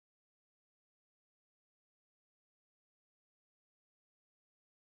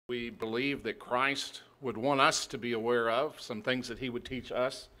We believe that Christ would want us to be aware of some things that he would teach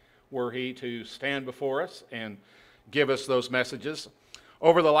us were he to stand before us and give us those messages.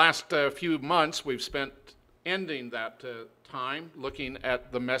 Over the last few months, we've spent ending that time looking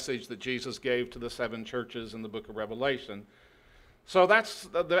at the message that Jesus gave to the 7 churches in the book of Revelation. So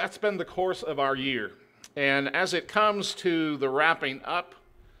that's been the course of our year. And as it comes to the wrapping up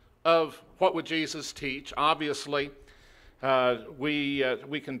of what would Jesus teach, obviously,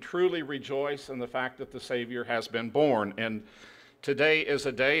 we can truly rejoice in the fact that the Savior has been born. And today is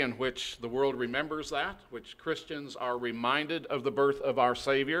a day in which the world remembers that, which Christians are reminded of the birth of our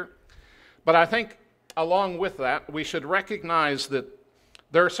Savior. But I think along with that, we should recognize that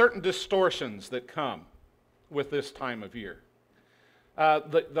there are certain distortions that come with this time of year.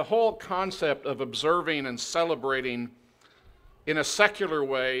 The whole concept of observing and celebrating in a secular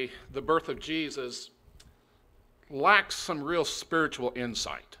way the birth of Jesus lacks some real spiritual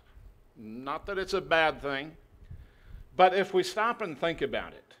insight. Not that it's a bad thing, but if we stop and think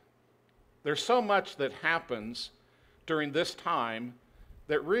about it, there's so much that happens during this time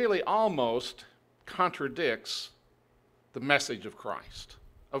that really almost contradicts the message of Christ,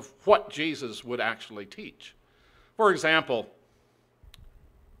 of what Jesus would actually teach. For example,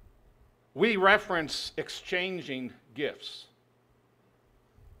 we reference exchanging gifts.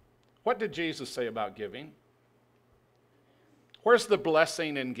 What did Jesus say about giving? Where's the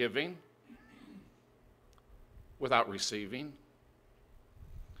blessing in giving without receiving?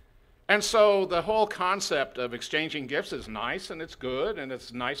 And so the whole concept of exchanging gifts is nice and it's good and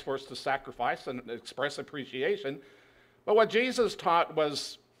it's nice for us to sacrifice and express appreciation. But what Jesus taught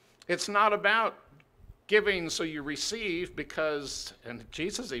was it's not about giving so you receive because, and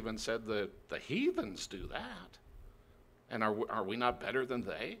Jesus even said the heathens do that. And are we not better than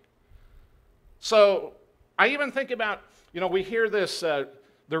they? So I even think about, we hear this, the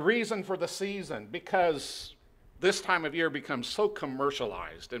reason for the season, because this time of year becomes so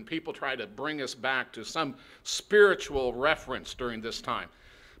commercialized and people try to bring us back to some spiritual reference during this time.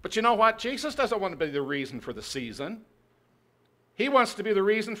 But you know what? Jesus doesn't want to be the reason for the season. He wants to be the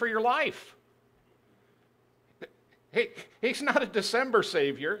reason for your life. He's not a December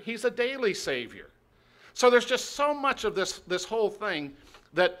Savior. He's a daily Savior. So there's just so much of this whole thing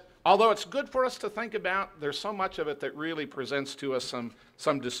that, although it's good for us to think about, there's so much of it that really presents to us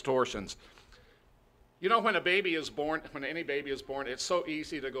some distortions. When a baby is born, when any baby is born, it's so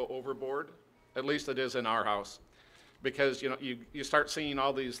easy to go overboard. At least it is in our house. Because, you start seeing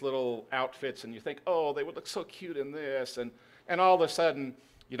all these little outfits and you think, oh, they would look so cute in this. And all of a sudden,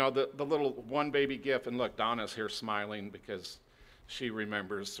 the little one baby gift, and look, Donna's here smiling because she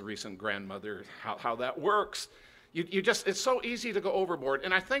remembers the recent grandmother, how that works. It's so easy to go overboard.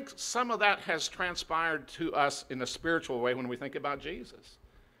 And I think some of that has transpired to us in a spiritual way when we think about Jesus.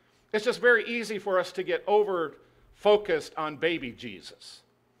 It's just very easy for us to get over-focused on baby Jesus.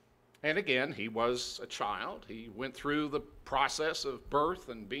 And again, he was a child. He went through the process of birth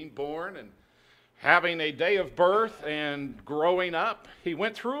and being born and having a day of birth and growing up. He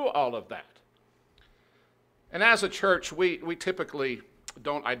went through all of that. And as a church, we typically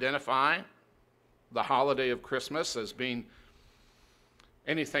don't identify the holiday of Christmas as being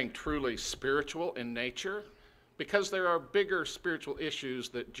anything truly spiritual in nature, because there are bigger spiritual issues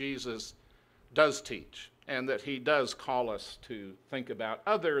that Jesus does teach and that he does call us to think about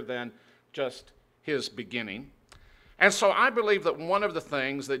other than just his beginning. And so I believe that one of the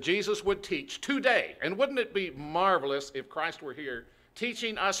things that Jesus would teach today, and wouldn't it be marvelous if Christ were here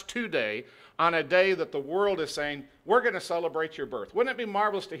teaching us today on a day that the world is saying, we're going to celebrate your birth. Wouldn't it be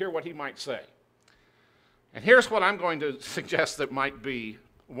marvelous to hear what he might say? And here's what I'm going to suggest that might be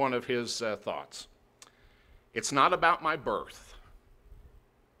one of his thoughts. It's not about my birth.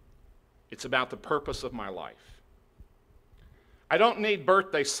 It's about the purpose of my life. I don't need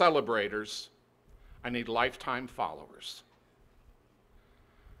birthday celebrators. I need lifetime followers.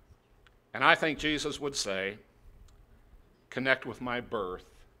 And I think Jesus would say, connect with my birth,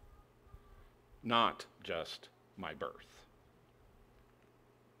 not just my birth.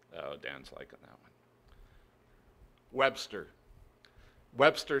 Oh, Dan's liking that one.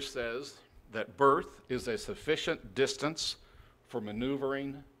 Webster says that birth is a sufficient distance for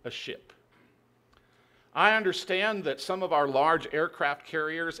maneuvering a ship. I understand that some of our large aircraft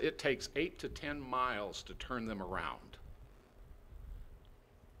carriers, it takes 8 to 10 miles to turn them around.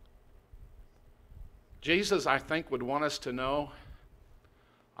 Jesus, I think, would want us to know,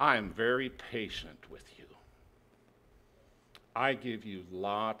 I am very patient with you. I give you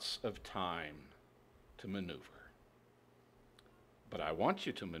lots of time to maneuver. But I want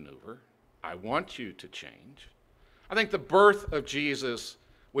you to maneuver. I want you to change. I think the birth of Jesus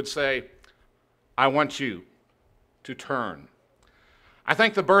would say, I want you to turn. I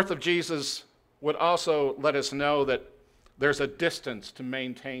think the birth of Jesus would also let us know that there's a distance to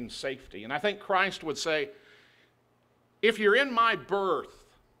maintain safety. And I think Christ would say, if you're in my birth,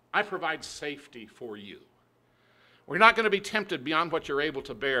 I provide safety for you. We're not going to be tempted beyond what you're able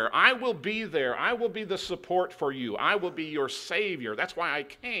to bear. I will be there. I will be the support for you. I will be your Savior. That's why I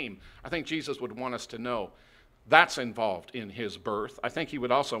came. I think Jesus would want us to know that's involved in his birth. I think he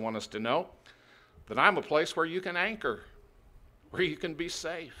would also want us to know that I'm a place where you can anchor, where you can be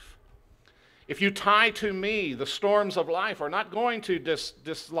safe. If you tie to me, the storms of life are not going to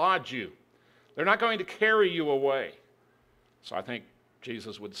dislodge you. They're not going to carry you away. So I think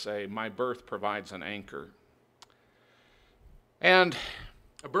Jesus would say, my birth provides an anchor. And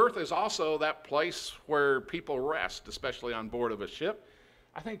a berth is also that place where people rest, especially on board of a ship.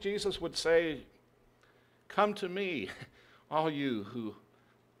 I think Jesus would say, come to me, all you who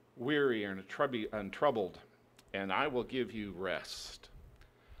weary and troubled, and I will give you rest.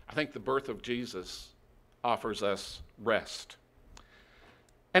 I think the birth of Jesus offers us rest.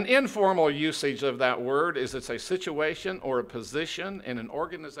 An informal usage of that word is it's a situation or a position in an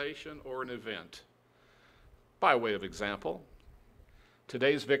organization or an event. By way of example,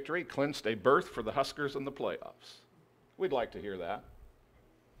 today's victory clinched a berth for the Huskers in the playoffs. We'd like to hear that.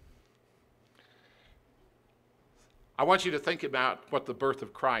 I want you to think about what the birth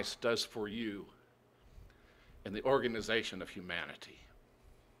of Christ does for you in the organization of humanity.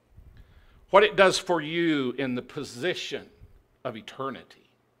 What it does for you in the position of eternity.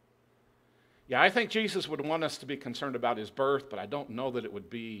 Yeah, I think Jesus would want us to be concerned about his birth, but I don't know that it would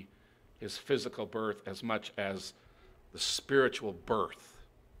be his physical birth as much as the spiritual birth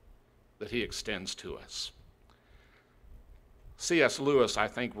that he extends to us. C.S. Lewis, I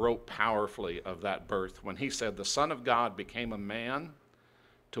think, wrote powerfully of that birth when he said, the Son of God became a man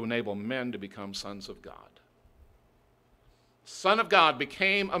to enable men to become sons of God. Son of God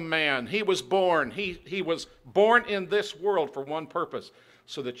became a man. He was born. He was born in this world for one purpose,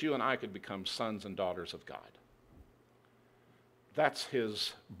 so that you and I could become sons and daughters of God. That's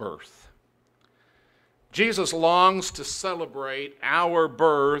his birth. Jesus longs to celebrate our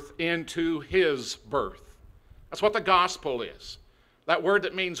birth into his birth. That's what the gospel is. That word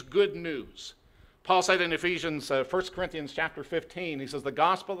that means good news. Paul said in Ephesians, 1 Corinthians chapter 15, he says, the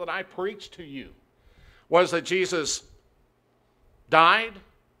gospel that I preached to you was that Jesus died,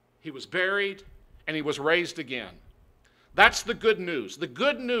 he was buried, and he was raised again. That's the good news. The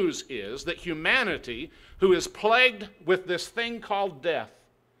good news is that humanity, who is plagued with this thing called death,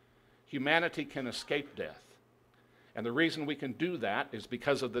 humanity can escape death. And the reason we can do that is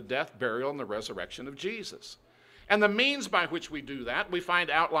because of the death, burial, and the resurrection of Jesus. And the means by which we do that, we find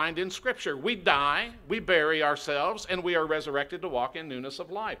outlined in Scripture. We die, we bury ourselves, and we are resurrected to walk in newness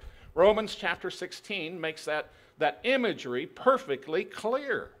of life. Romans chapter 16 makes that imagery perfectly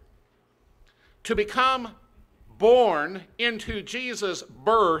clear. To become born into Jesus'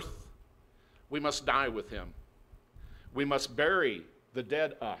 birth, we must die with him. We must bury the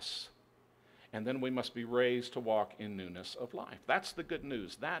dead us. And then we must be raised to walk in newness of life. That's the good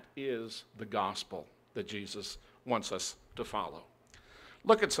news. That is the gospel that Jesus wants us to follow.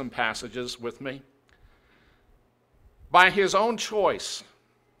 Look at some passages with me. By his own choice,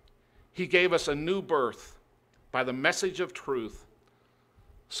 he gave us a new birth by the message of truth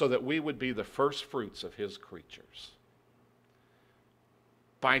so that we would be the first fruits of his creatures.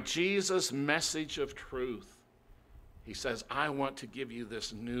 By Jesus' message of truth, he says, I want to give you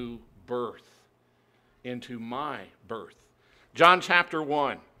this new birth into my birth. John chapter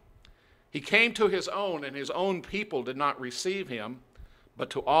 1. He came to his own, and his own people did not receive him, but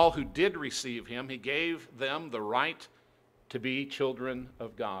to all who did receive him, he gave them the right to be children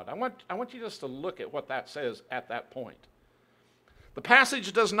of God. I want you just to look at what that says at that point. The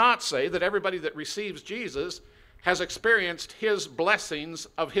passage does not say that everybody that receives Jesus has experienced his blessings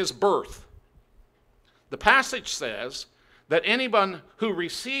of his birth. The passage says that anyone who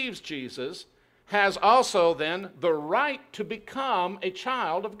receives Jesus has also then the right to become a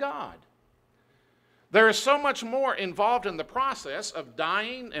child of God. There is so much more involved in the process of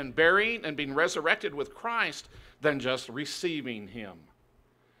dying and burying and being resurrected with Christ than just receiving him.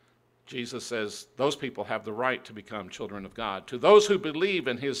 Jesus says those people have the right to become children of God. To those who believe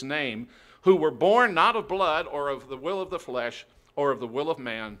in his name, who were born not of blood or of the will of the flesh or of the will of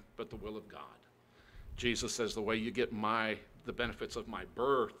man, but the will of God. Jesus says the way you get the benefits of my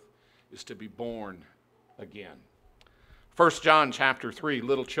birth is to be born again. 1 John chapter 3,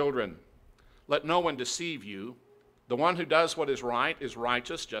 little children, let no one deceive you. The one who does what is right is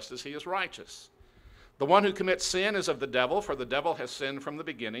righteous, just as he is righteous. The one who commits sin is of the devil, for the devil has sinned from the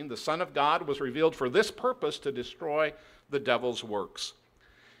beginning. The Son of God was revealed for this purpose, to destroy the devil's works.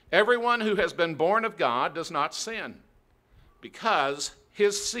 Everyone who has been born of God does not sin, because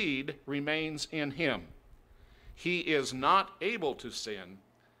his seed remains in him. He is not able to sin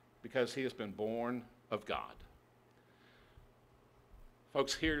because he has been born of God.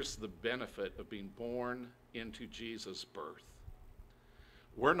 Folks, here's the benefit of being born into Jesus' birth.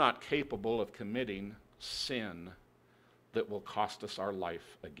 We're not capable of committing sin that will cost us our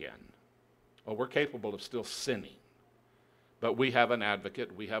life again. Oh, we're capable of still sinning. But we have an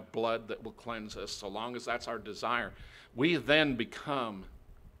advocate. We have blood that will cleanse us. So long as that's our desire, we then become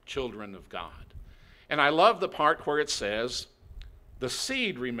children of God. And I love the part where it says, the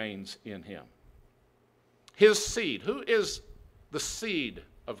seed remains in him. His seed. Who is the seed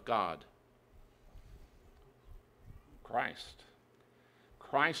of God? Christ.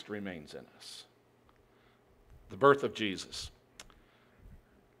 Christ remains in us. The birth of Jesus.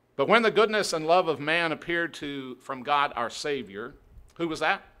 But when the goodness and love of man appeared from God our Savior, who was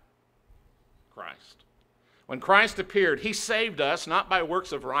that? Christ. When Christ appeared, he saved us not by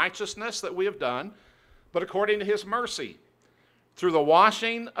works of righteousness that we have done, but according to his mercy, through the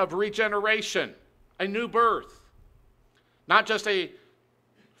washing of regeneration, a new birth. Not just a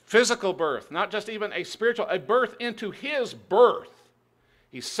physical birth, not just even a spiritual, a birth into his birth.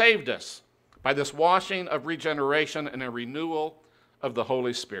 He saved us by this washing of regeneration and a renewal of the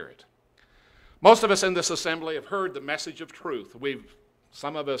Holy Spirit. Most of us in this assembly have heard the message of truth.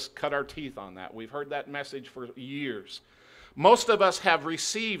 Some of us cut our teeth on that. We've heard that message for years. Most of us have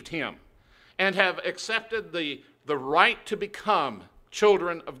received him and have accepted the right to become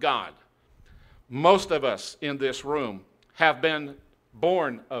children of God. Most of us in this room have been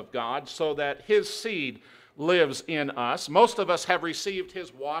born of God so that his seed lives in us. Most of us have received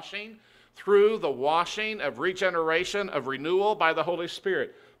his washing through the washing of regeneration, of renewal by the Holy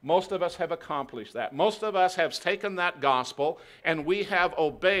Spirit. Most of us have accomplished that. Most of us have taken that gospel and we have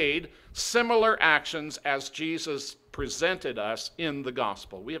obeyed similar actions as Jesus presented us in the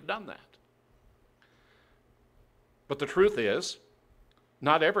gospel. We have done that. But the truth is,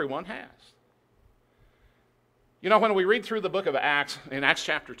 not everyone has. You know, when we read through the book of Acts, in Acts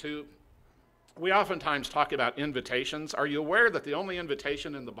chapter 2, we oftentimes talk about invitations. Are you aware that the only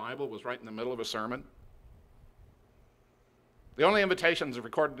invitation in the Bible was right in the middle of a sermon? The only invitations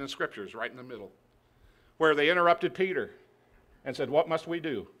recorded in the Scriptures right in the middle, where they interrupted Peter and said, "What must we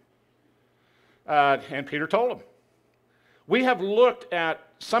do?" And Peter told them. We have looked at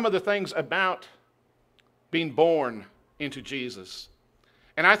some of the things about being born into Jesus.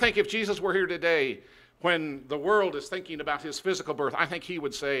 And I think if Jesus were here today, when the world is thinking about his physical birth, I think he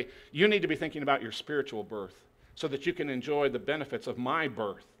would say, you need to be thinking about your spiritual birth so that you can enjoy the benefits of my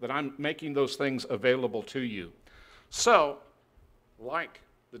birth, that I'm making those things available to you. So, like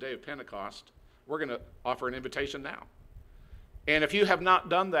the day of Pentecost, we're going to offer an invitation now. And if you have not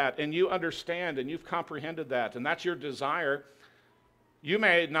done that and you understand and you've comprehended that and that's your desire, you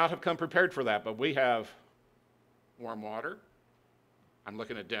may not have come prepared for that, but we have warm water. I'm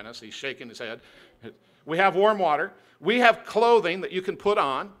looking at Dennis. He's shaking his head. We have warm water. We have clothing that you can put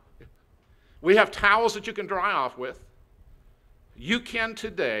on. We have towels that you can dry off with. You can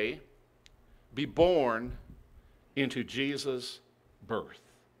today be born into Jesus' birth.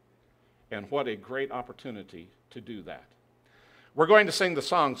 And what a great opportunity to do that. We're going to sing the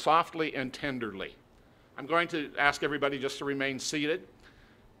song Softly and Tenderly. I'm going to ask everybody just to remain seated.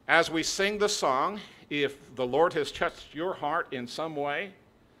 As we sing the song, if the Lord has touched your heart in some way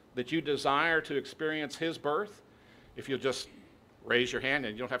that you desire to experience his birth, if you'll just raise your hand,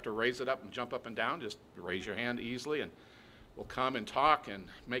 and you don't have to raise it up and jump up and down, just raise your hand easily and we'll come and talk and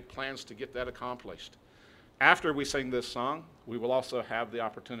make plans to get that accomplished. After we sing this song, we will also have the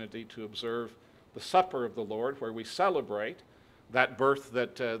opportunity to observe the supper of the Lord, where we celebrate that birth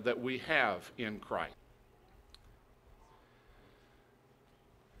that we have in Christ.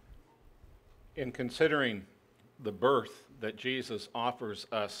 In considering the birth that Jesus offers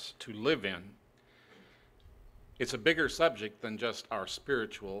us to live in, it's a bigger subject than just our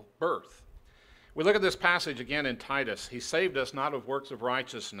spiritual birth. We look at this passage again in Titus. He saved us not of works of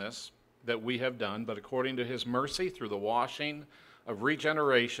righteousness that we have done, but according to his mercy through the washing of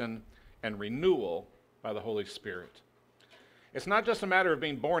regeneration and renewal by the Holy Spirit. It's not just a matter of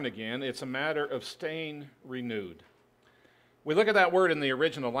being born again, it's a matter of staying renewed. We look at that word in the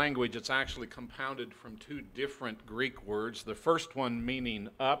original language, it's actually compounded from two different Greek words, the first one meaning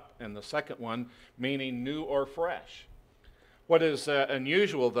up and the second one meaning new or fresh. What is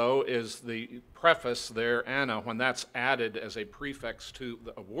unusual, though, is the preface there, Anna, when that's added as a prefix to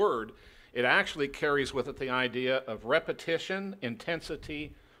a word, it actually carries with it the idea of repetition,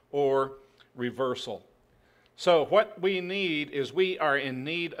 intensity, or reversal. So what we need is we are in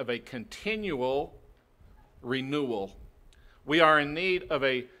need of a continual renewal. We are in need of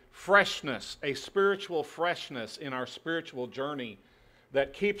a freshness, a spiritual freshness in our spiritual journey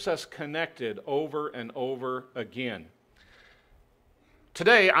that keeps us connected over and over again.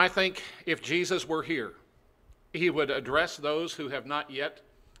 Today, I think if Jesus were here, he would address those who have not yet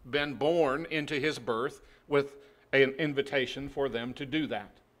been born into his birth with an invitation for them to do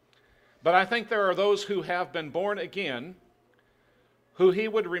that. But I think there are those who have been born again who he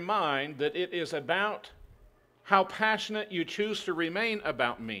would remind that it is about how passionate you choose to remain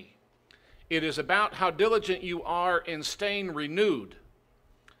about me. It is about how diligent you are in staying renewed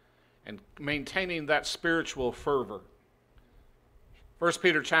and maintaining that spiritual fervor. 1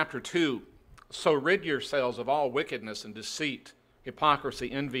 Peter chapter 2, so rid yourselves of all wickedness and deceit,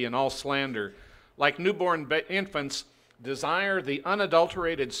 hypocrisy, envy, and all slander. Like newborn infants, desire the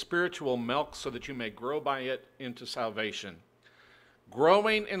unadulterated spiritual milk so that you may grow by it into salvation.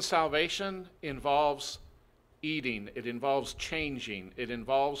 Growing in salvation involves eating. It involves changing. It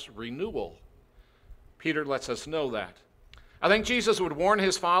involves renewal. Peter lets us know that. I think Jesus would warn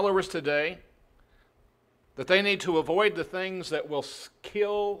his followers today that they need to avoid the things that will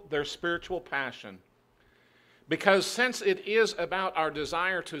kill their spiritual passion. Because since it is about our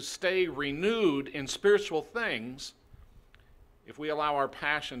desire to stay renewed in spiritual things, if we allow our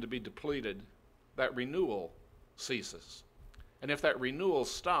passion to be depleted, that renewal ceases. And if that renewal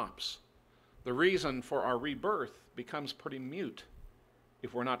stops, the reason for our rebirth becomes pretty mute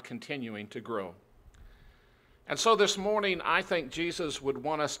if we're not continuing to grow. And so this morning, I think Jesus would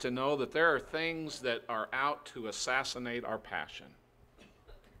want us to know that there are things that are out to assassinate our passion.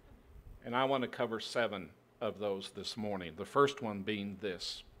 And I want to cover 7 of those this morning. The first one being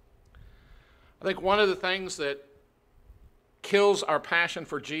this. I think one of the things that kills our passion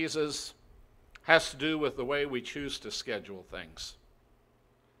for Jesus has to do with the way we choose to schedule things.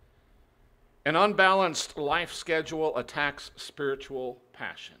 An unbalanced life schedule attacks spiritual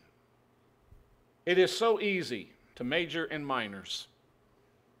passion. It is so easy to major in minors.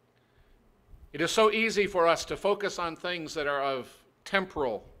 It is so easy for us to focus on things that are of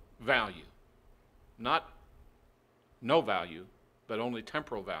temporal value. Not no value, but only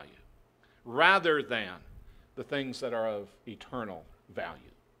temporal value, rather than the things that are of eternal value.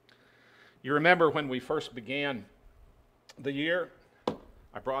 You remember when we first began the year,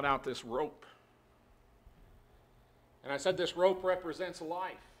 I brought out this rope. And I said this rope represents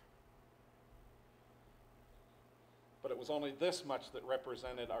life. But it was only this much that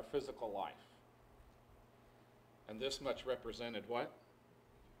represented our physical life. And this much represented what?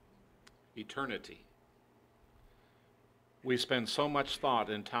 Eternity. We spend so much thought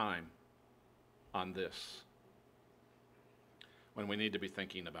and time on this when we need to be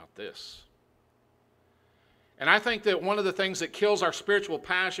thinking about this. And I think that one of the things that kills our spiritual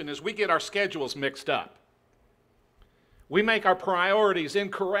passion is we get our schedules mixed up. We make our priorities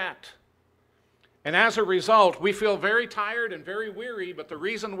incorrect. And as a result, we feel very tired and very weary, but the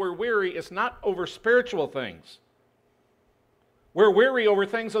reason we're weary is not over spiritual things. We're weary over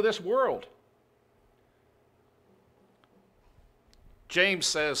things of this world. James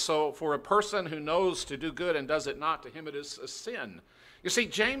says, so for a person who knows to do good and does it not, to him it is a sin. You see,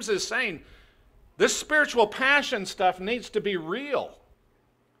 James is saying this spiritual passion stuff needs to be real.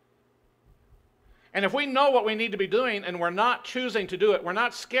 And if we know what we need to be doing and we're not choosing to do it, we're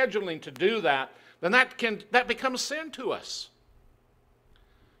not scheduling to do that, then that becomes sin to us.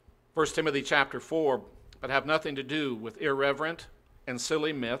 1 Timothy chapter 4, but have nothing to do with irreverent and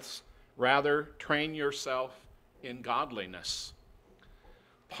silly myths. Rather, train yourself in godliness.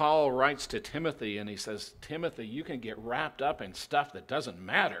 Paul writes to Timothy and he says, Timothy, you can get wrapped up in stuff that doesn't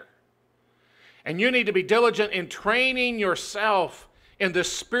matter. And you need to be diligent in training yourself in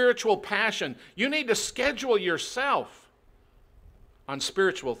this spiritual passion. You need to schedule yourself on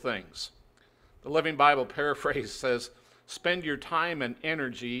spiritual things. The Living Bible paraphrase says, spend your time and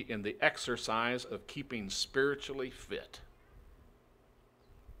energy in the exercise of keeping spiritually fit.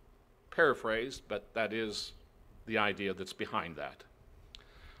 Paraphrased, but that is the idea that's behind that.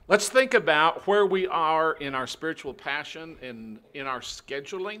 Let's think about where we are in our spiritual passion and in our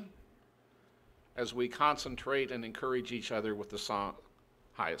scheduling as we concentrate and encourage each other with the song,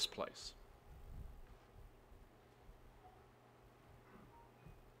 Highest Place.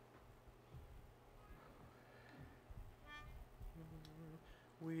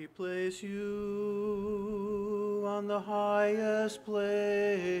 We place you on the highest place.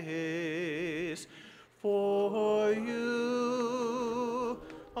 For you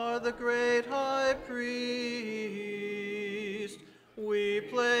are the great high priest. We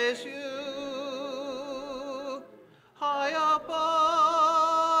place you high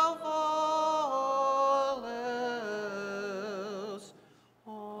above all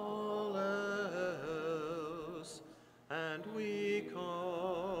else, and we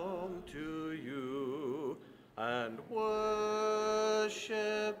come to you and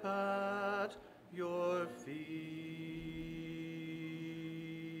worship at your feet.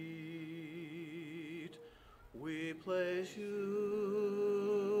 We place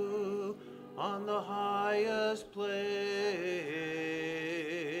you on the highest place,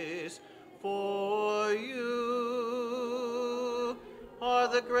 for you are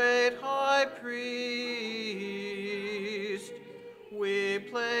the great high priest. We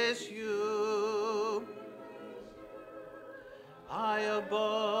place you high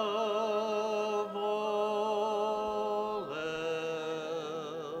above all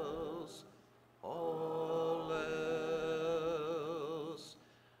else,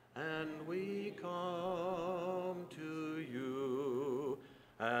 and we come to you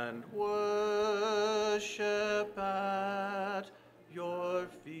and worship at your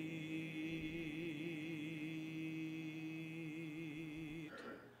feet.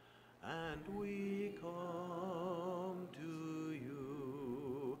 And we come to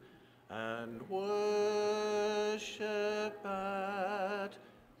you and worship at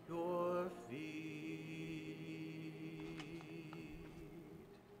your feet.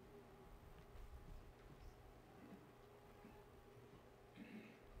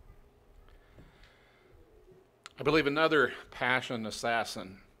 I believe another passion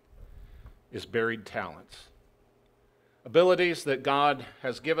assassin is buried talents. Abilities that God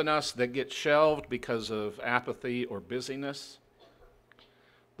has given us that get shelved because of apathy or busyness.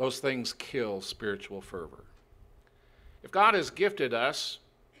 Those things kill spiritual fervor. If God has gifted us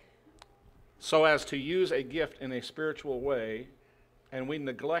so as to use a gift in a spiritual way, and we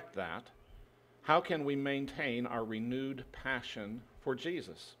neglect that, how can we maintain our renewed passion for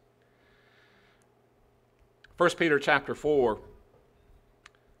Jesus? 1 Peter chapter 4,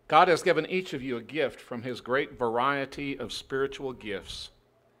 God has given each of you a gift from his great variety of spiritual gifts.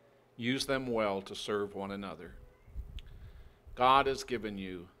 Use them well to serve one another. God has given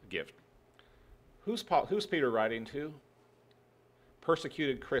you a gift. Who's Peter writing to?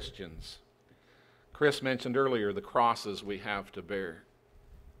 Persecuted Christians. Chris mentioned earlier the crosses we have to bear.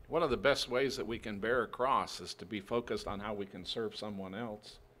 One of the best ways that we can bear a cross is to be focused on how we can serve someone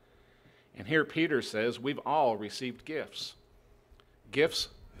else. And here Peter says we've all received gifts. Gifts,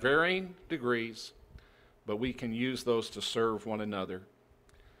 varying degrees, but we can use those to serve one another.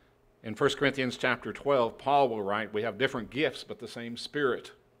 In 1 Corinthians chapter 12, Paul will write, we have different gifts, but the same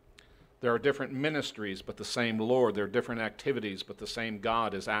Spirit. There are different ministries, but the same Lord. There are different activities, but the same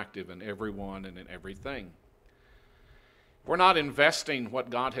God is active in everyone and in everything. If we're not investing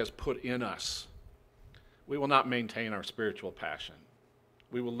what God has put in us, we will not maintain our spiritual passion.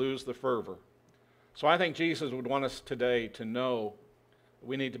 We will lose the fervor. So I think Jesus would want us today to know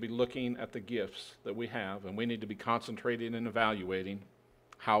we need to be looking at the gifts that we have, and we need to be concentrating and evaluating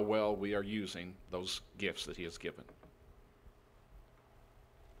how well we are using those gifts that he has given.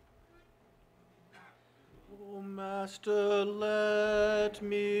 O Master, let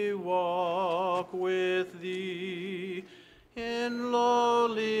me walk with thee in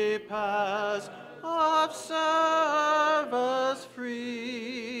lowly paths of service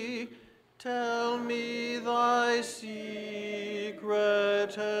free. Tell me thy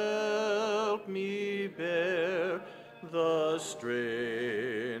secret, help me bear the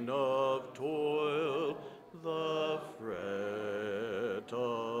strain of toil, the fret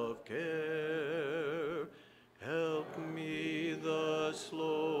of care. Help me the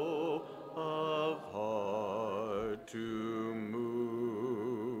slow of heart to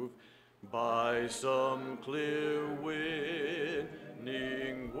move by some clear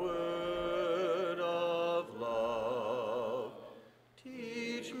winning word of love.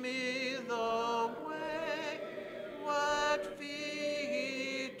 Teach me the way, what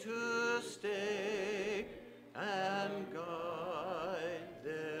feet to stay, and guide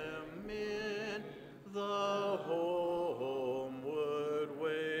them in the homeward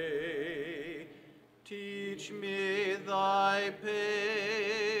way. Teach me thy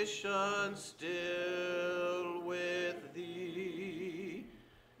patience still with thee,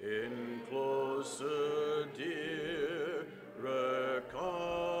 in closer, dearer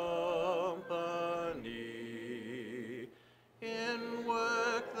company, in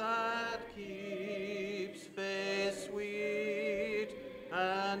work that keeps faith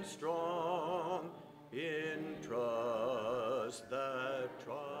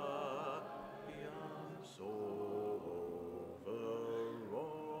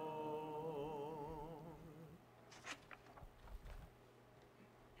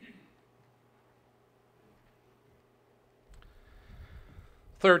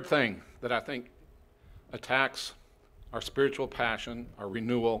Third thing that I think attacks our spiritual passion, our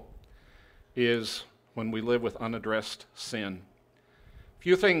renewal, is when we live with unaddressed sin.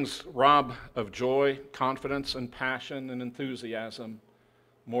 Few things rob of joy, confidence, and passion and enthusiasm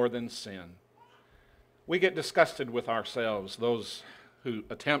more than sin. We get disgusted with ourselves, those who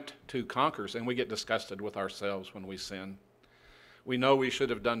attempt to conquer sin. We get disgusted with ourselves when we sin. We know we should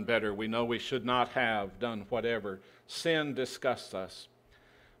have done better. We know we should not have done whatever. Sin disgusts us.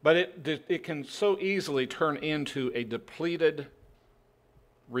 But it can so easily turn into a depleted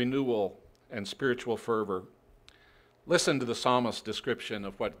renewal and spiritual fervor. Listen to the psalmist's description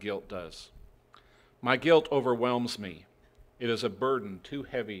of what guilt does. My guilt overwhelms me. It is a burden too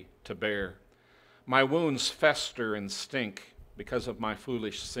heavy to bear. My wounds fester and stink because of my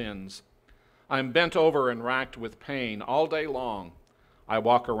foolish sins. I am bent over and racked with pain all day long. I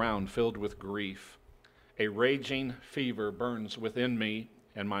walk around filled with grief. A raging fever burns within me,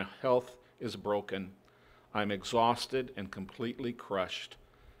 and my health is broken. I am exhausted and completely crushed.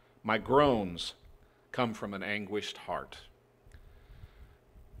 My groans come from an anguished heart.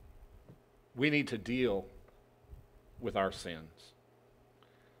 We need to deal with our sins.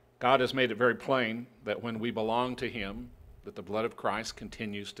 God has made it very plain that when we belong to Him, that the blood of Christ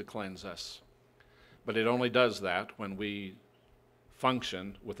continues to cleanse us. But it only does that when we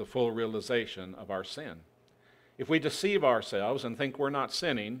function with the full realization of our sin. If we deceive ourselves and think we're not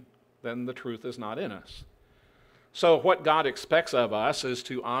sinning, then the truth is not in us. So what God expects of us is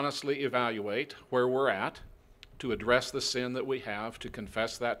to honestly evaluate where we're at, to address the sin that we have, to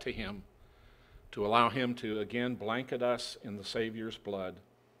confess that to Him, to allow Him to again blanket us in the Savior's blood,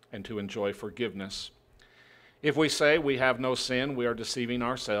 and to enjoy forgiveness. If we say we have no sin, we are deceiving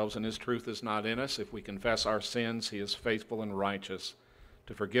ourselves, and His truth is not in us. If we confess our sins, He is faithful and righteous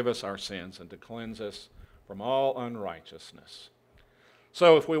to forgive us our sins and to cleanse us from all unrighteousness.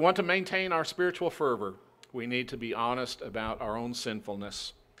 So if we want to maintain our spiritual fervor, we need to be honest about our own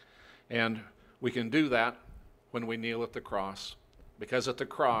sinfulness. And we can do that when we kneel at the cross, because at the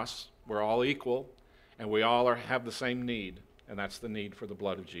cross we're all equal and we all have the same need, and that's the need for the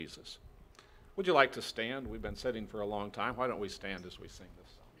blood of Jesus. Would you like to stand? We've been sitting for a long time. Why don't we stand as we sing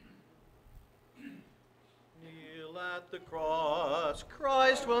this song? Kneel at the cross,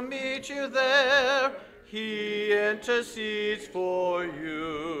 Christ will meet you there. He intercedes for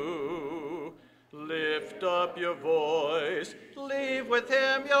you. Lift up your voice, leave with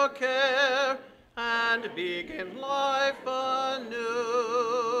Him your care, and begin life anew.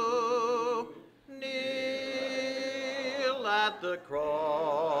 Kneel at the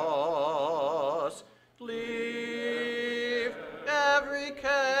cross, leave every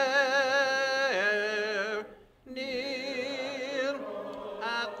care. Kneel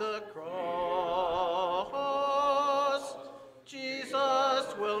at the cross,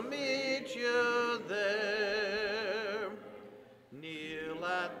 Jesus will meet you there. Kneel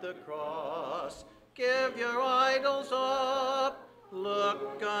at the cross, give your idols up,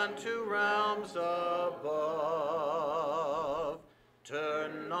 look unto realms above.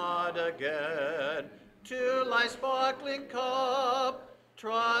 Turn not again to life's sparkling cup,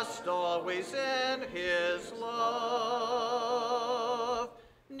 trust always in His love.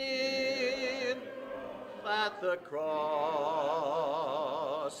 Kneel at the cross,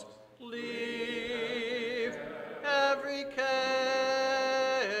 leave every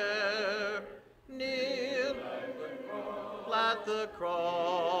care. Kneel at the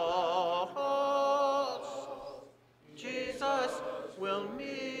cross, Jesus will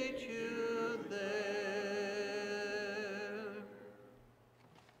meet you there.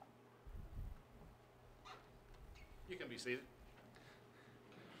 You can be seated.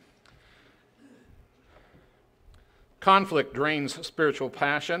 Conflict drains spiritual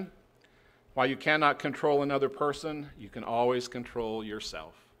passion. While you cannot control another person, you can always control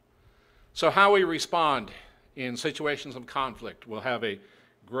yourself. So how we respond in situations of conflict will have a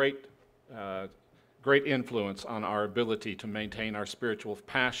great influence on our ability to maintain our spiritual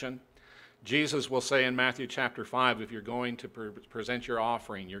passion. Jesus will say in Matthew chapter 5, if you're going to present your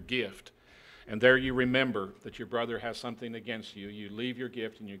offering, your gift, and there you remember that your brother has something against you, you leave your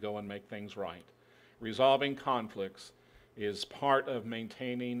gift and you go and make things right. Resolving conflicts is part of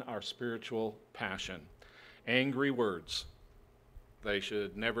maintaining our spiritual passion. Angry words, they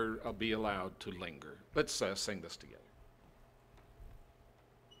should never be allowed to linger. Let's sing this together.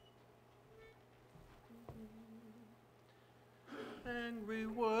 Angry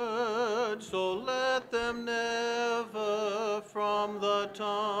words, so let them never from the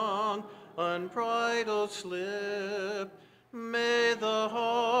tongue unbridled slip. May the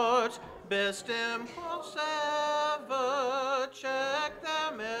heart's best impulse ever check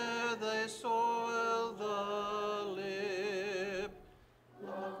them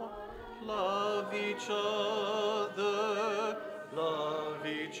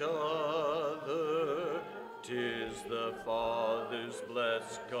 'tis the Father's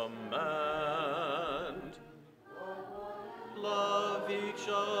blessed command. Love each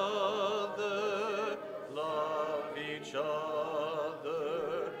other, love each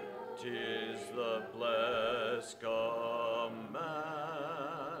other, 'tis the blessed command.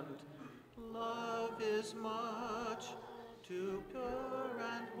 Love is much too pure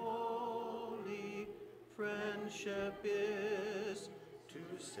and holy, friendship is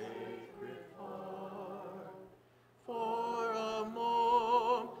too sacred for a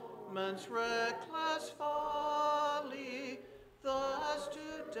moment's reckless folly, thus to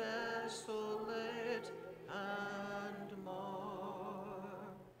desolate and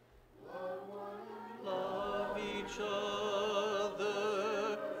mar. Love each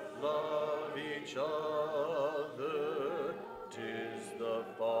other, love each other, 'tis the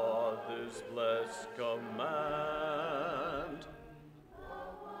Father's blessed command.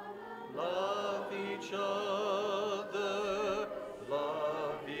 Love each other,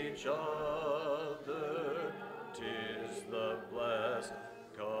 love each other, 'tis the blessed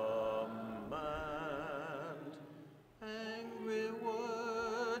command. Angry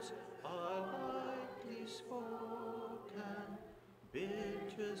words are lightly spoken,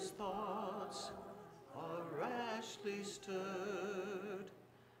 bitterest thoughts are rashly stirred,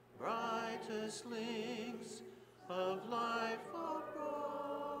 brightest links of life are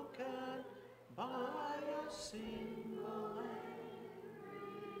broken by a single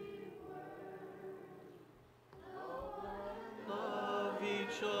angry word. Love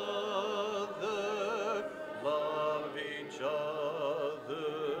each other, love each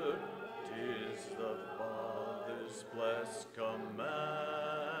other, 'tis the Father's blessed command.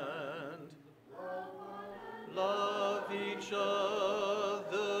 Love each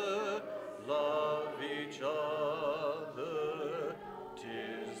other, love each other,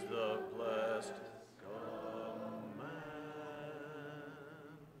 'tis the blessed command.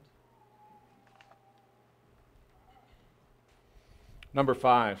 Number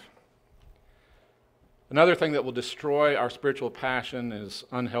 5. Another thing that will destroy our spiritual passion is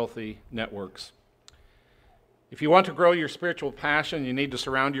unhealthy networks. If you want to grow your spiritual passion, you need to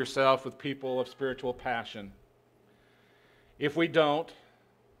surround yourself with people of spiritual passion. If we don't,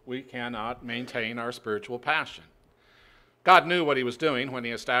 we cannot maintain our spiritual passion. God knew what he was doing when he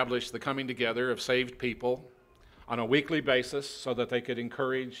established the coming together of saved people on a weekly basis so that they could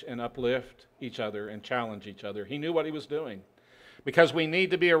encourage and uplift each other and challenge each other. He knew what he was doing because we need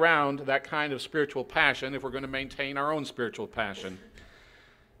to be around that kind of spiritual passion if we're going to maintain our own spiritual passion.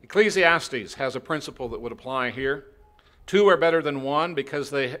 Ecclesiastes has a principle that would apply here. 2 are better than 1 because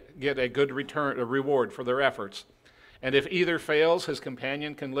they get a good reward for their efforts. And if either fails, his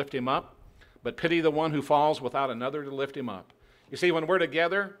companion can lift him up, but pity the one who falls without another to lift him up. You see, when we're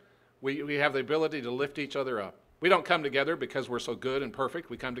together, we have the ability to lift each other up. We don't come together because we're so good and perfect.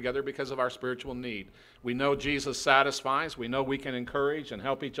 We come together because of our spiritual need. We know Jesus satisfies. We know we can encourage and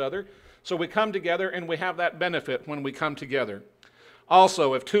help each other. So we come together and we have that benefit when we come together.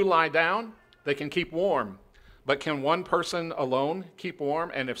 Also, if 2 lie down, they can keep warm. But can one person alone keep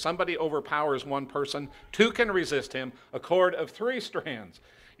warm? And if somebody overpowers one person, 2 can resist him. A cord of 3 strands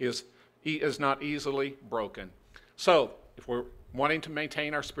is not easily broken. So if we're wanting to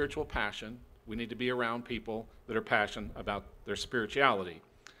maintain our spiritual passion, we need to be around people that are passionate about their spirituality.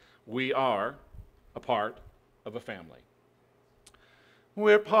 We are a part of a family.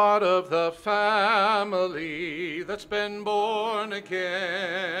 We're part of the family that's been born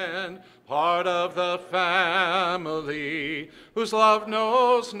again, part of the family whose love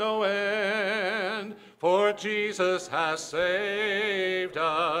knows no end, for Jesus has saved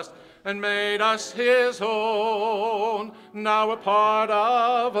us and made us his own. Now we're part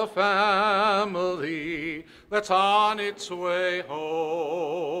of a family that's on its way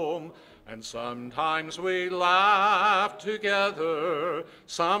home. And sometimes we laugh together,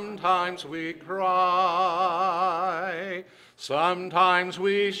 sometimes we cry, sometimes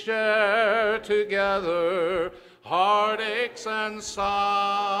we share together heartaches and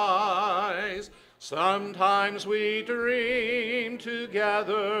sighs. Sometimes we dream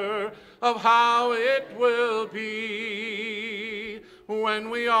together of how it will be when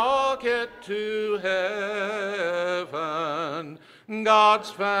we all get to heaven, God's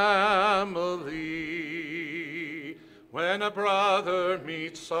family. When a brother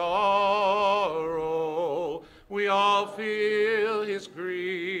meets sorrow, we all feel his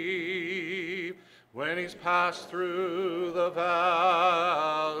grief. When he's passed through the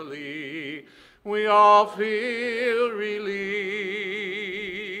valley, we all feel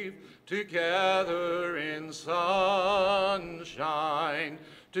relief. Together in sunshine,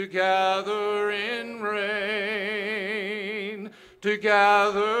 together in reign,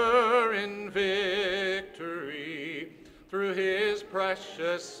 together in victory, through his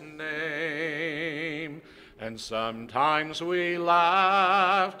precious name. And sometimes we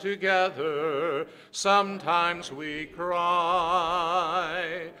laugh together, sometimes we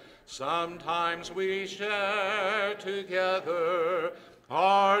cry, sometimes we share together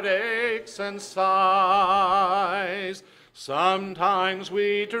heartaches and sighs. Sometimes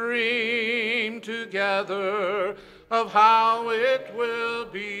we dream together of how it will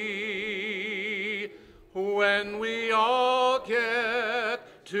be when we all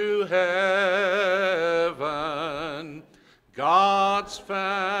get to heaven, God's family.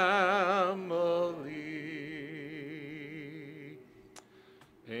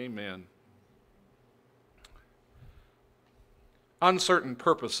 Amen. Uncertain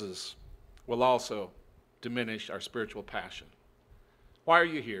purposes will also diminish our spiritual passion. Why are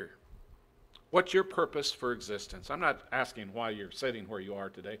you here? What's your purpose for existence? I'm not asking why you're sitting where you are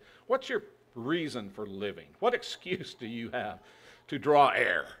today. What's your reason for living? What excuse do you have to draw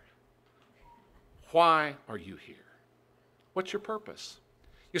air? Why are you here? What's your purpose?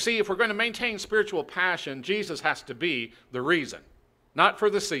 You see, if we're going to maintain spiritual passion, Jesus has to be the reason. Not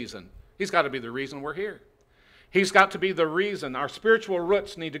for the season. He's got to be the reason we're here. He's got to be the reason. Our spiritual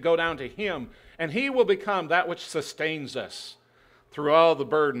roots need to go down to him, and he will become that which sustains us through all the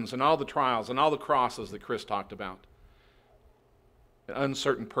burdens and all the trials and all the crosses that Chris talked about. An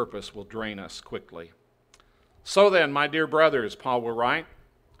uncertain purpose will drain us quickly. So then, my dear brothers, Paul will write,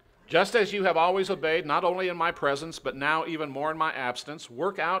 just as you have always obeyed, not only in my presence, but now even more in my absence,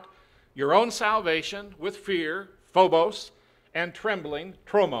 work out your own salvation with fear, phobos, and trembling,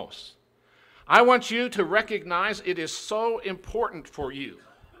 tromos. I want you to recognize it is so important for you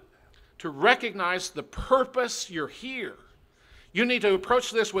to recognize the purpose you're here. You need to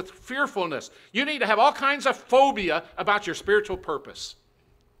approach this with fearfulness. You need to have all kinds of phobia about your spiritual purpose.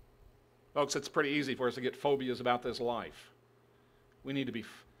 Folks, it's pretty easy for us to get phobias about this life. We need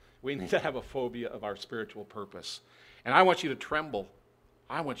to have a phobia of our spiritual purpose. And I want you to tremble.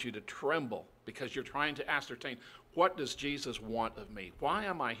 I want you to tremble because you're trying to ascertain, what does Jesus want of me? Why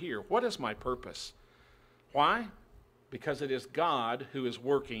am I here? What is my purpose? Why? Because it is God who is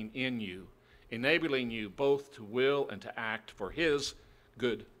working in you, enabling you both to will and to act for his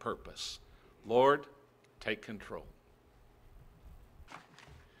good purpose. Lord, take control.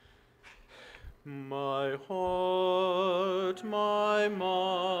 My heart, my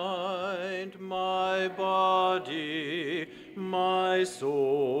mind, my body, my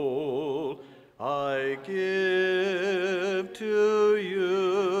soul, I give to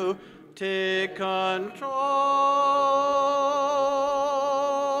you. Take control.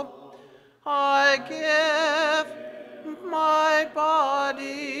 I give my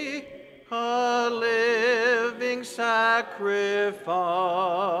body a living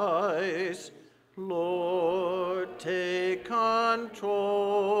sacrifice. Lord, take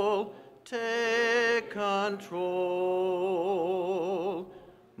control, take control.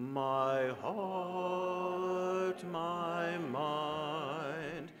 My heart, my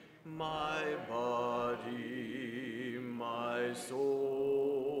mind, my body, my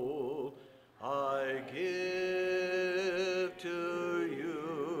soul, I give to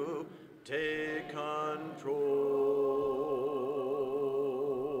you. Take control.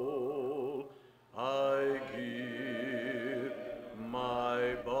 I give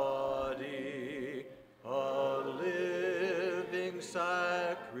my body a living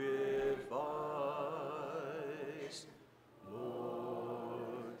sacrifice.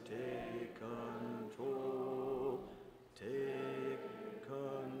 Lord, take control, take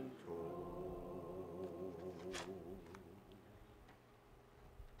control.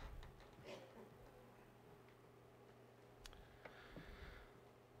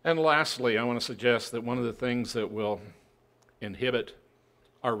 And lastly, I want to suggest that one of the things that will inhibit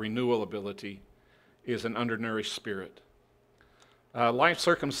our renewal ability is an undernourished spirit. Life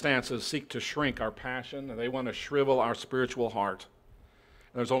circumstances seek to shrink our passion, and they want to shrivel our spiritual heart.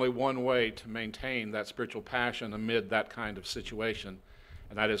 And there's only one way to maintain that spiritual passion amid that kind of situation,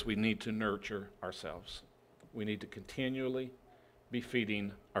 and that is we need to nurture ourselves. We need to continually be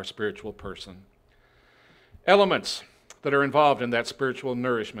feeding our spiritual person. Elements that are involved in that spiritual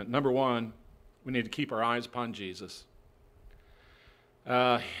nourishment. Number one, we need to keep our eyes upon Jesus.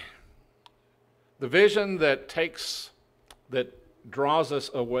 The vision that draws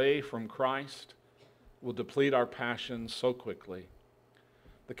us away from Christ will deplete our passions so quickly.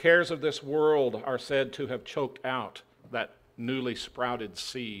 The cares of this world are said to have choked out that newly sprouted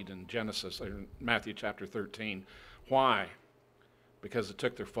seed in Matthew chapter 13. Why? because it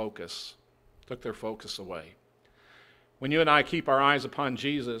took their focus away. When you and I keep our eyes upon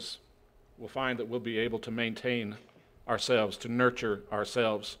Jesus, we'll find that we'll be able to maintain ourselves, to nurture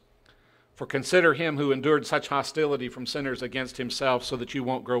ourselves. For consider him who endured such hostility from sinners against himself, so that you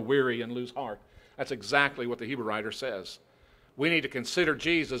won't grow weary and lose heart. That's exactly what the Hebrew writer says. We need to consider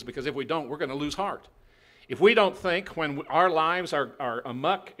Jesus, because if we don't, we're going to lose heart. If we don't think, when our lives are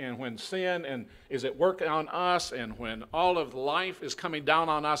amuck, and when sin and is at work on us, and when all of life is coming down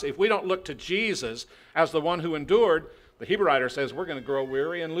on us, if we don't look to Jesus as the one who endured, the Hebrew writer says we're going to grow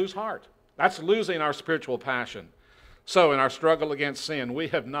weary and lose heart. That's losing our spiritual passion. So in our struggle against sin, we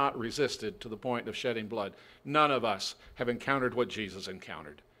have not resisted to the point of shedding blood. None of us have encountered what Jesus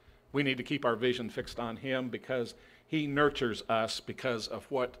encountered. We need to keep our vision fixed on him, because he nurtures us because of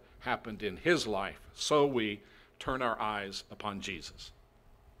what happened in his life. So we turn our eyes upon Jesus.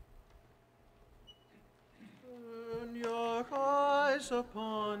 Turn your eyes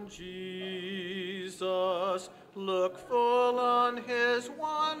upon Jesus. Look full on his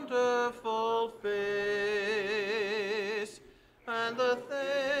wonderful face, and the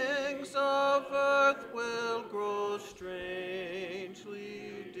things of earth will grow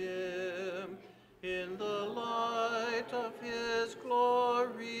strangely dim in the light of his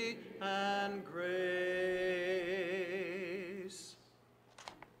glory and grace.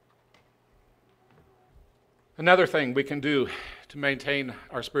 Another thing we can do to maintain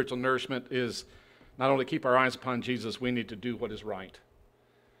our spiritual nourishment is not only keep our eyes upon Jesus, we need to do what is right.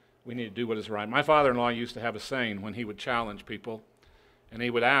 We need to do what is right. My father-in-law used to have a saying when he would challenge people, and he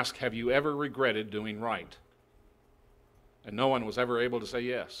would ask, have you ever regretted doing right? And no one was ever able to say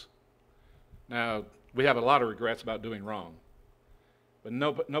yes. Now, we have a lot of regrets about doing wrong, but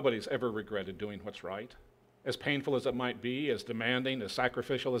nobody's ever regretted doing what's right, as painful as it might be, as demanding, as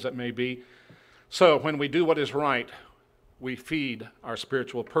sacrificial as it may be. So when we do what is right, we feed our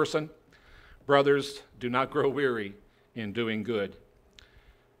spiritual person. Brothers, do not grow weary in doing good.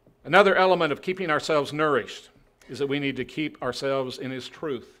 Another element of keeping ourselves nourished is that we need to keep ourselves in his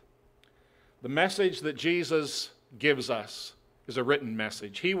truth. The message that Jesus gives us is a written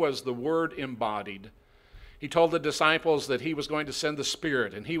message. He was the Word embodied. He told the disciples that he was going to send the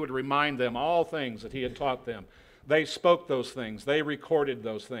Spirit, and he would remind them all things that he had taught them. They spoke those things. They recorded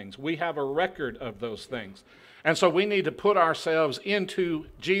those things. We have a record of those things. And so we need to put ourselves into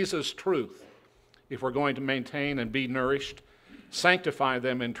Jesus' truth if we're going to maintain and be nourished. Sanctify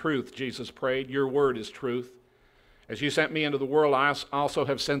them in truth, Jesus prayed. Your word is truth. As you sent me into the world, I also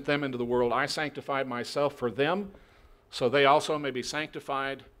have sent them into the world. I sanctified myself for them, so they also may be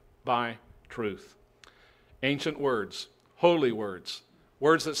sanctified by truth. Ancient words, holy words,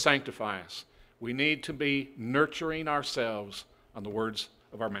 words that sanctify us. We need to be nurturing ourselves on the words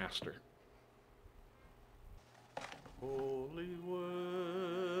of our Master. Holy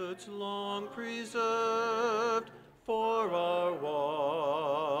words long preserved for our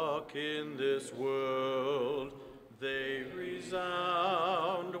walk in this world, they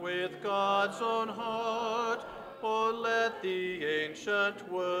resound with God's own heart. Oh, let the ancient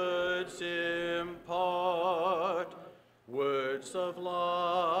words impart words of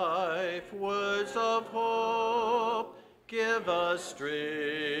life, words of hope. Give us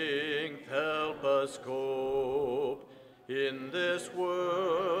strength, help us cope in this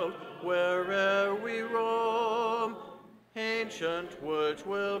world where'er we roam. Ancient words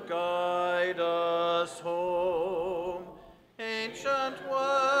will guide us home. Ancient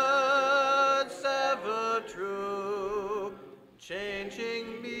words ever true,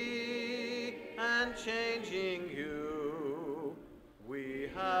 changing me and changing you. We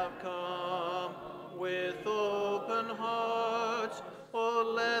have come with open hearts.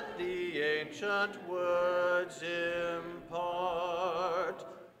 Oh, let the ancient words impart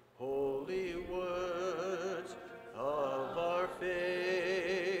holy words of our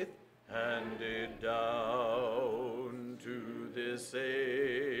faith, handed down to this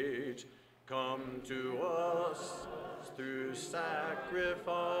age, come to us through sacrifice.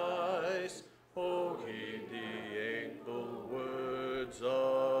 Oh, heed the able words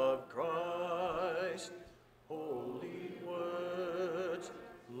of Christ, holy words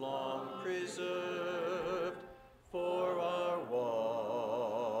long preserved for our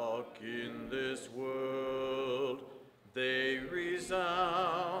walk in this world. They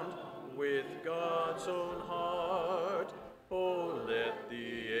resound with God's own heart. Oh, let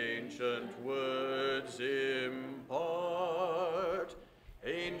the ancient words impart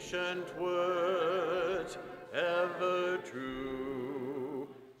ancient words ever true,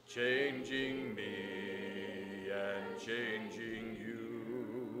 changing me and changing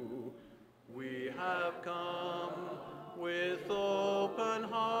you. We have come with all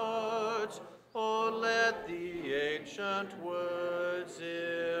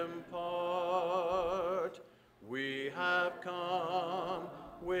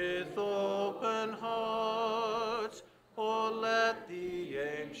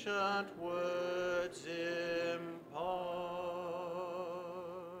scant words impart.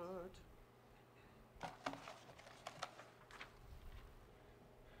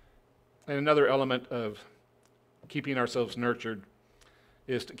 And another element of keeping ourselves nurtured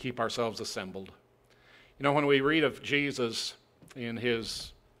is to keep ourselves assembled. You know, when we read of Jesus in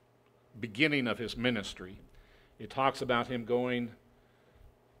his beginning of his ministry, it talks about him going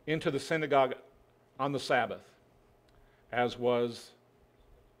into the synagogue on the Sabbath, as was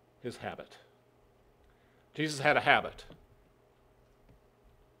his habit. Jesus had a habit.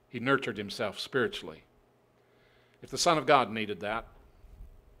 He nurtured himself spiritually. If the Son of God needed that,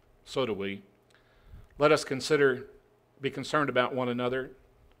 so do we. Let us be concerned about one another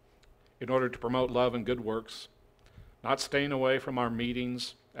in order to promote love and good works, not staying away from our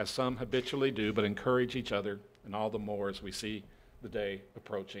meetings as some habitually do, but encourage each other, and all the more as we see the day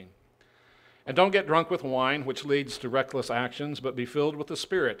approaching. And don't get drunk with wine, which leads to reckless actions, but be filled with the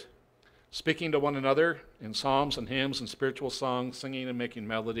Spirit, speaking to one another in psalms and hymns and spiritual songs, singing and making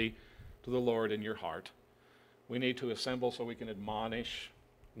melody to the Lord in your heart. We need to assemble so we can admonish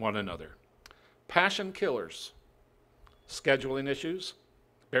one another. Passion killers, scheduling issues,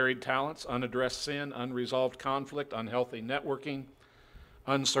 buried talents, unaddressed sin, unresolved conflict, unhealthy networking,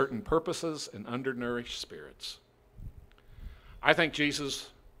 uncertain purposes, and undernourished spirits. I think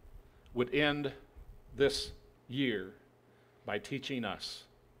Jesus would end this year by teaching us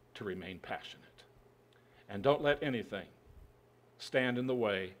to remain passionate. And don't let anything stand in the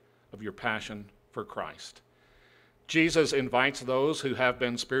way of your passion for Christ. Jesus invites those who have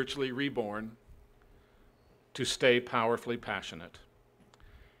been spiritually reborn to stay powerfully passionate.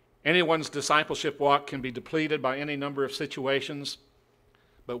 Anyone's discipleship walk can be depleted by any number of situations,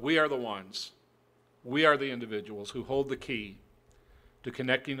 but we are the ones, we are the individuals who hold the key to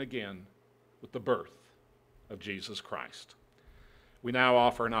connecting again with the birth of Jesus Christ. We now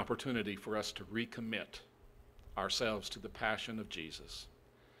offer an opportunity for us to recommit ourselves to the passion of Jesus.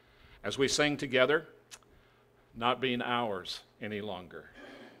 As we sing together, not being ours any longer,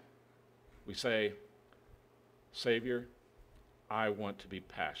 we say, Savior, I want to be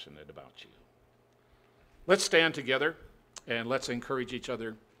passionate about you. Let's stand together and let's encourage each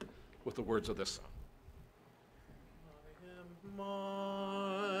other with the words of this song. I am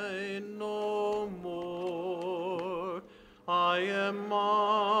mine no more. I am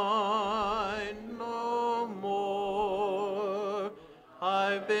mine no more.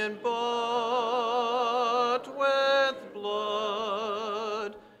 I've been bought with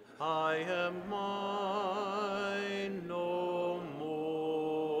blood. I am mine no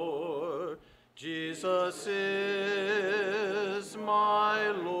more. Jesus is my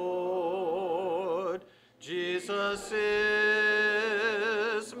Lord. Jesus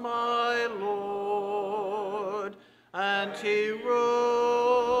is my Lord, and he rules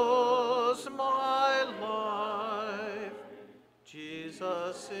my life.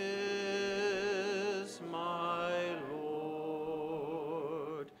 Jesus is my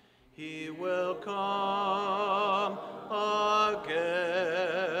Lord. He will come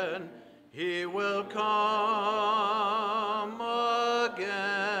again. He will come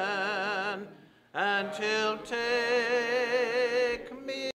again, and he'll take